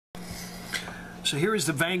So here is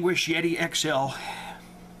the Vanquish Yeti XL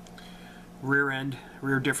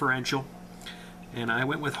rear differential, and I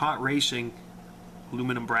went with Hot Racing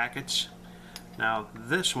aluminum brackets. Now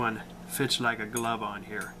this one fits like a glove on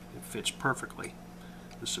here. It fits perfectly.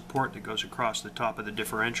 The support that goes across the top of the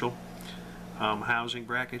differential housing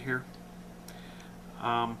bracket here.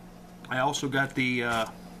 I also got the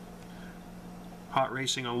Hot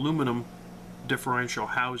Racing aluminum differential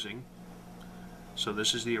housing. So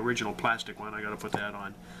this is the original plastic one. I got to put that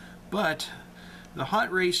on. But the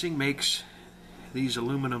Hot Racing makes these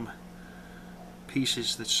aluminum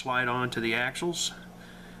pieces that slide onto the axles,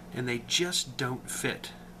 and they just don't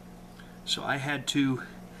fit. So I had to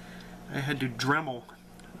Dremel.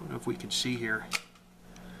 I don't know if we can see here.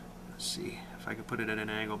 Let's see if I can put it at an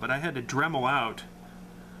angle. But I had to Dremel out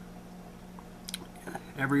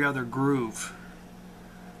every other groove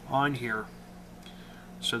on here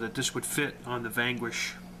so that this would fit on the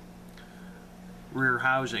Vanquish rear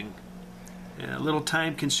housing. A little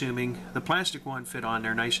time consuming. The plastic one fit on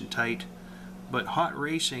there nice and tight, but Hot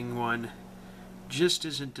Racing one just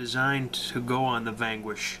isn't designed to go on the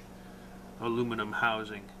Vanquish aluminum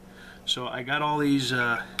housing. So I got all these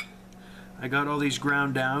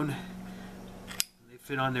ground down. They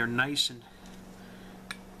fit on there nice and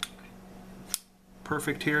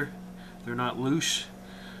perfect here. They're not loose.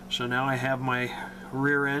 So now I have my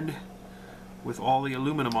rear end with all the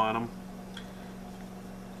aluminum on them.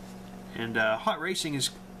 And Hot Racing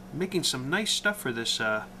is making some nice stuff for this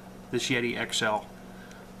this Yeti XL.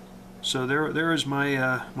 So there is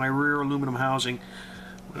my my rear aluminum housing.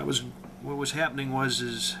 What was happening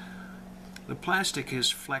was the plastic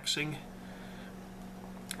is flexing,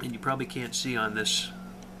 and you probably can't see on this,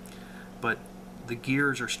 but the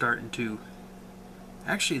gears are starting to,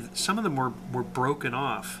 actually some of them were broken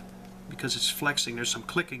off because it's flexing. There's some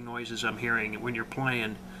clicking noises I'm hearing when you're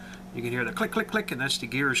playing. You can hear the click click click, and that's the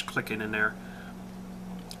gears clicking in there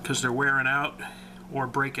because they're wearing out or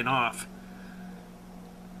breaking off.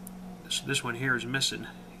 This one here is missing.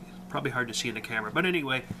 Probably hard to see in the camera, but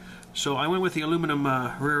anyway, so I went with the aluminum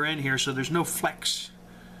rear end here, so there's no flex.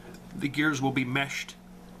 The gears will be meshed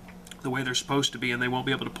the way they're supposed to be, and they won't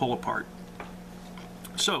be able to pull apart.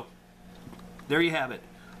 So there you have it.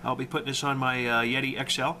 I'll be putting this on my Yeti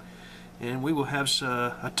XL, and we will have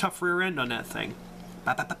a tough rear end on that thing.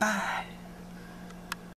 Bye bye bye bye.